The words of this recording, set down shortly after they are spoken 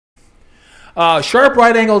Sharp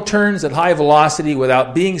right-angle turns at high velocity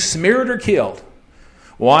without being smeared or killed.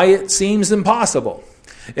 Why it seems impossible.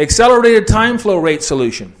 Accelerated time flow rate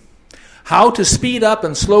solution. How to speed up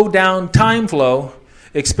and slow down time flow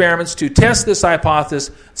experiments to test this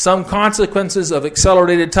hypothesis. Some consequences of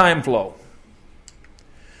accelerated time flow.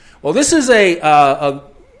 Well, this is a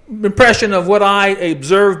impression of what I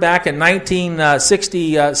observed back in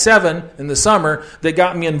 1967 in the summer that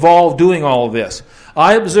got me involved doing all of this.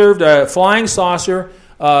 I observed a flying saucer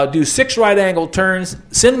do 6 right-angle turns,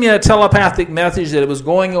 send me a telepathic message that it was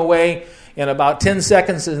going away in about 10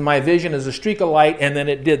 seconds in my vision as a streak of light, and then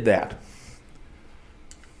it did that.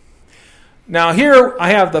 Now here I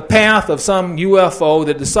have the path of some UFO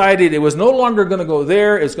that decided it was no longer going to go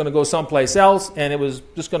there, it's going to go someplace else, and it was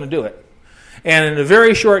just going to do it. And in a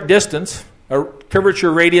very short distance, a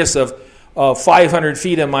curvature radius of 500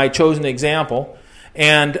 feet in my chosen example,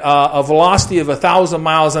 and a velocity of 1,000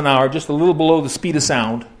 miles an hour, just a little below the speed of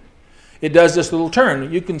sound, it does this little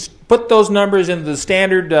turn. You can put those numbers into the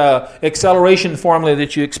standard acceleration formula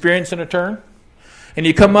that you experience in a turn, and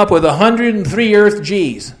you come up with 103 Earth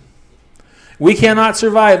Gs. We cannot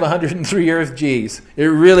survive 103 Earth Gs. It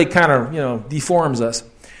really kind of, deforms us.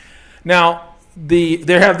 Now,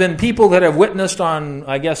 there have been people that have witnessed on,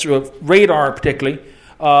 I guess, radar particularly,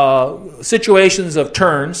 situations of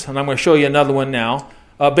turns, and I'm going to show you another one now,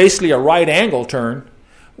 basically a right angle turn,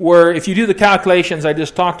 where if you do the calculations I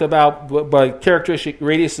just talked about by characteristic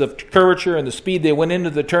radius of curvature and the speed they went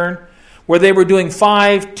into the turn, where they were doing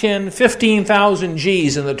 5, 10, 15,000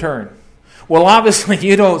 Gs in the turn. Well, obviously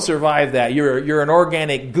you don't survive that. You're an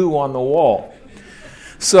organic goo on the wall.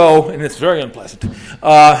 So, and it's very unpleasant.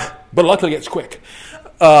 But luckily it's quick.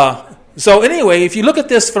 So anyway, if you look at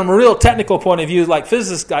this from a real technical point of view, like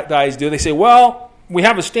physicist guys do, they say, well, we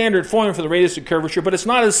have a standard formula for the radius of curvature, but it's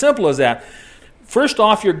not as simple as that. First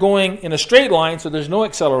off, you're going in a straight line, so there's no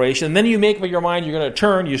acceleration. And then you make up your mind you're going to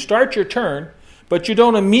turn. You start your turn, but you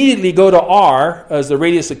don't immediately go to R as the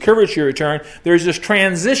radius of curvature you turn. There's this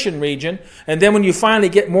transition region, and then when you finally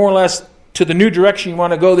get more or less to the new direction you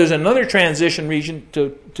want to go, there's another transition region to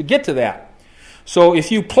get to that. So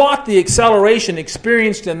if you plot the acceleration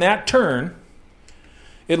experienced in that turn,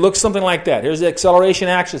 it looks something like that. Here's the acceleration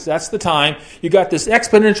axis. That's the time. You got this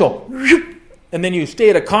exponential, and then you stay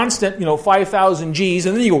at a constant, 5,000 Gs,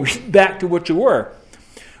 and then you go back to what you were.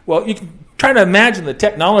 Well, you can try to imagine the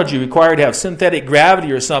technology required to have synthetic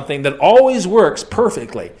gravity or something that always works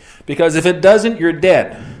perfectly, because if it doesn't, you're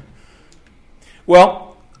dead.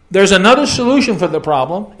 Well, there's another solution for the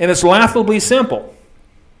problem, and it's laughably simple.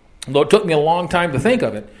 Though it took me a long time to think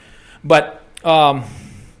of it. But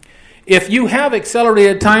if you have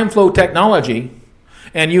accelerated time flow technology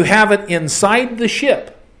and you have it inside the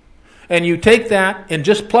ship and you take that and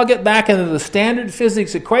just plug it back into the standard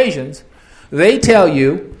physics equations, they tell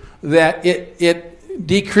you that it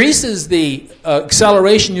decreases the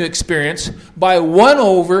acceleration you experience by 1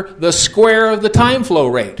 over the square of the time flow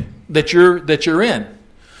rate that you're in.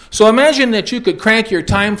 So imagine that you could crank your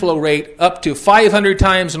time flow rate up to 500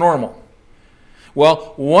 times normal.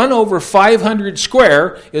 Well, 1 over 500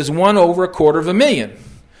 square is 1 over 250,000.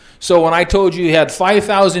 So when I told you had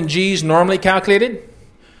 5,000 Gs normally calculated,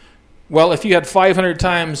 well, if you had 500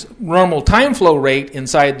 times normal time flow rate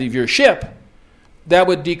inside of your ship, that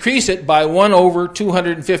would decrease it by 1 over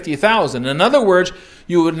 250,000. In other words,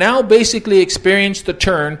 you would now basically experience the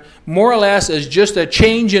turn more or less as just a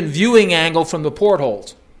change in viewing angle from the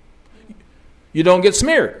portholes. You don't get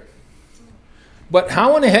smeared. But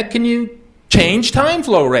how in the heck can you change time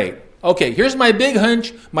flow rate? Okay, here's my big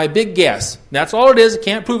hunch, my big guess. That's all it is. I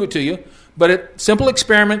can't prove it to you. But simple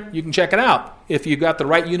experiment, you can check it out if you've got the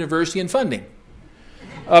right university and funding.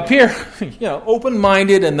 Up here,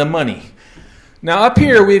 open-minded and the money. Now up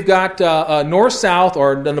here we've got north-south,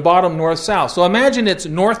 or on the bottom north-south. So imagine it's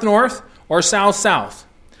north-north or south-south.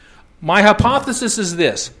 My hypothesis is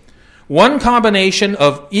this. One combination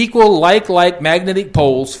of equal like magnetic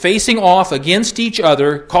poles facing off against each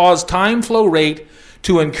other cause time flow rate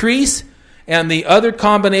to increase, and the other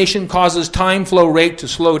combination causes time flow rate to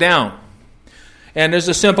slow down. And there's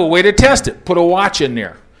a simple way to test it. Put a watch in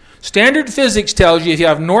there. Standard physics tells you if you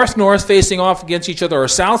have north-north facing off against each other or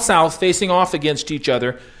south-south facing off against each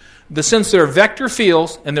other, since they're vector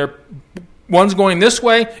fields and one's going this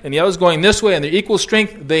way and the other's going this way and they're equal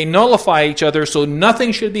strength, they nullify each other, so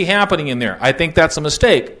nothing should be happening in there. I think that's a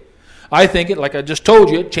mistake. I think it, like I just told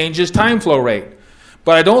you, it changes time flow rate.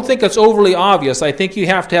 But I don't think it's overly obvious. I think you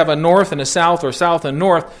have to have a north and a south or south and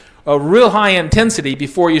north, a real high intensity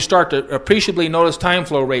before you start to appreciably notice time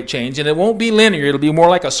flow rate change. And it won't be linear. It'll be more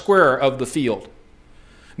like a square of the field.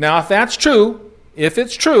 Now, if that's true, if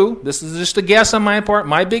it's true, this is just a guess on my part,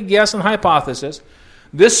 my big guess and hypothesis,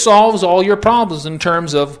 this solves all your problems in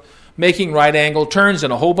terms of making right-angle turns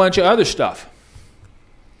and a whole bunch of other stuff.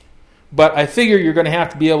 But I figure you're going to have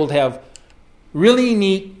to be able to have really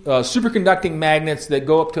neat superconducting magnets that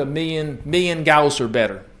go up to a million Gauss or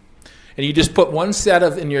better. And you just put one set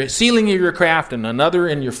in your ceiling of your craft and another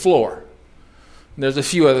in your floor. And there's a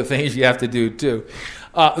few other things you have to do too.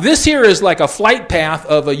 This here is like a flight path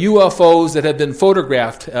of UFOs that have been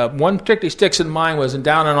photographed. One particularly sticks in mind was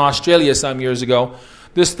down in Australia some years ago.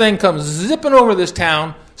 This thing comes zipping over this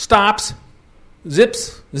town, stops,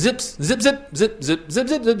 zips, zips, zip, zip, zip, zip, zip,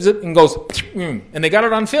 zip, zip, zip, and goes, and they got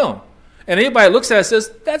it on film. And anybody that looks at it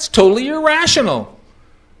says, that's totally irrational.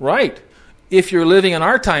 Right, if you're living in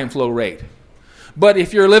our time flow rate. But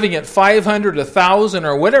if you're living at 500, 1,000,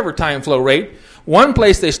 or whatever time flow rate, one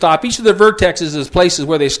place they stop, each of the vertexes is places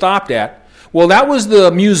where they stopped at. Well, that was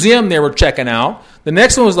the museum they were checking out. The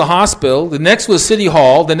next one was the hospital. The next was City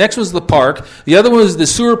Hall. The next was the park. The other one was the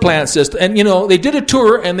sewer plant system. And, they did a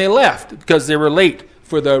tour and they left because they were late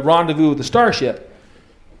for the rendezvous with the starship.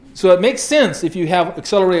 So it makes sense if you have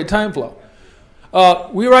accelerated time flow.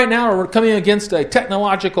 We right now are coming against a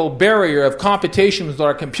technological barrier of computation with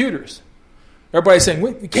our computers. Everybody's saying,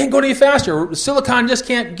 we can't go any faster. Silicon just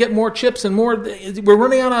can't get more chips and more. We're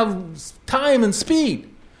running out of time and speed.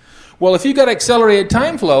 Well, if you've got accelerated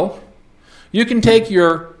time flow, you can take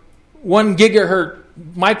your 1 gigahertz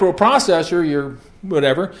microprocessor, your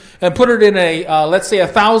whatever, and put it in a, let's say,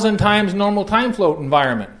 1,000 times normal time flow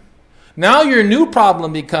environment. Now your new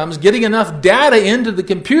problem becomes getting enough data into the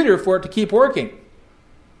computer for it to keep working.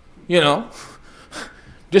 We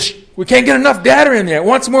can't get enough data in there. It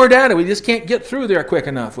wants more data. We just can't get through there quick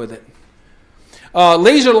enough with it.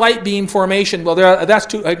 Laser light beam formation. Well, that's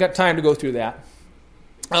too. I got time to go through that.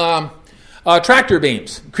 Tractor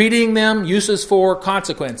beams. Creating them, uses for,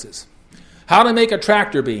 consequences. How to make a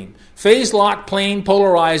tractor beam. Phase-locked, plane,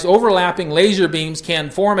 polarized, overlapping laser beams can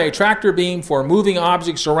form a tractor beam for moving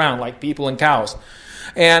objects around, like people and cows.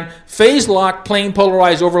 And phase-locked, plane,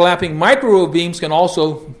 polarized, overlapping microwave beams can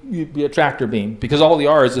also be a tractor beam because all they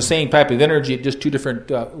are is the same type of energy at just two different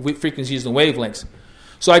frequencies and wavelengths.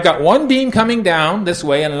 So I got one beam coming down this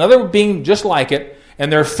way and another beam just like it,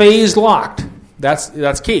 and they're phase-locked.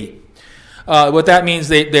 That's key. What that means,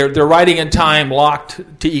 they're riding in time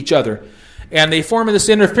locked to each other. And they form this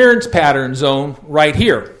interference pattern zone right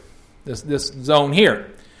here, this zone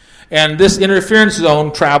here. And this interference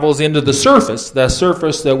zone travels into the surface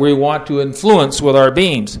that we want to influence with our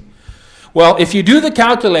beams. Well, if you do the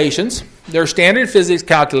calculations, they're standard physics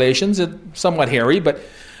calculations, somewhat hairy, but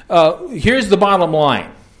here's the bottom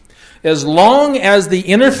line. As long as the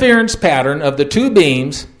interference pattern of the two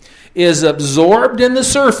beams is absorbed in the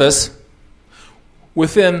surface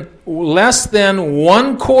within less than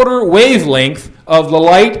 1/4 wavelength of the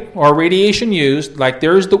light or radiation used, like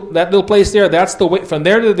there's that little place there, that's the from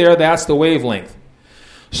there to there, that's the wavelength.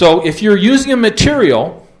 So if you're using a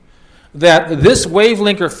material that this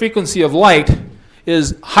wavelength or frequency of light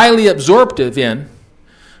is highly absorptive in,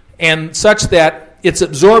 and such that it's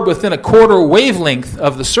absorbed within 1/4 wavelength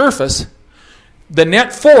of the surface, the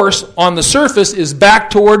net force on the surface is back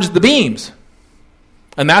towards the beams.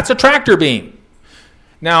 And that's a tractor beam.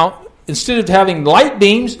 Now, instead of having light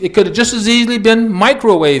beams, it could have just as easily been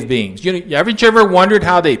microwave beams. Haven't you ever wondered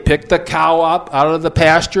how they picked the cow up out of the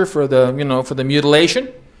pasture for the mutilation?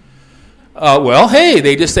 Well, hey,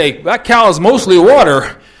 they just say, that cow is mostly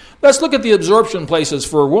water. Let's look at the absorption places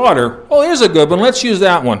for water. Oh, here's a good one. Let's use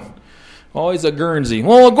that one. Oh, he's a Guernsey.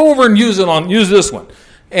 Well, I'll go over and use this one.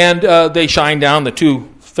 And they shine down the two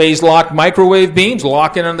phase-locked microwave beams,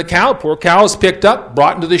 lock in on the cow. Poor cow is picked up,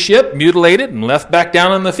 brought into the ship, mutilated, and left back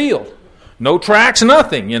down in the field. No tracks,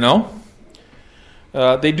 nothing,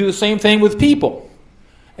 They do the same thing with people.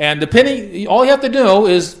 And all you have to know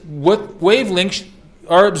is what wavelengths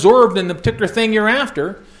are absorbed in the particular thing you're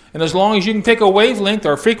after. And as long as you can pick a wavelength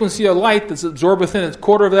or frequency of light that's absorbed within its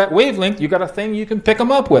 1/4 of that wavelength, you got a thing you can pick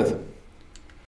them up with.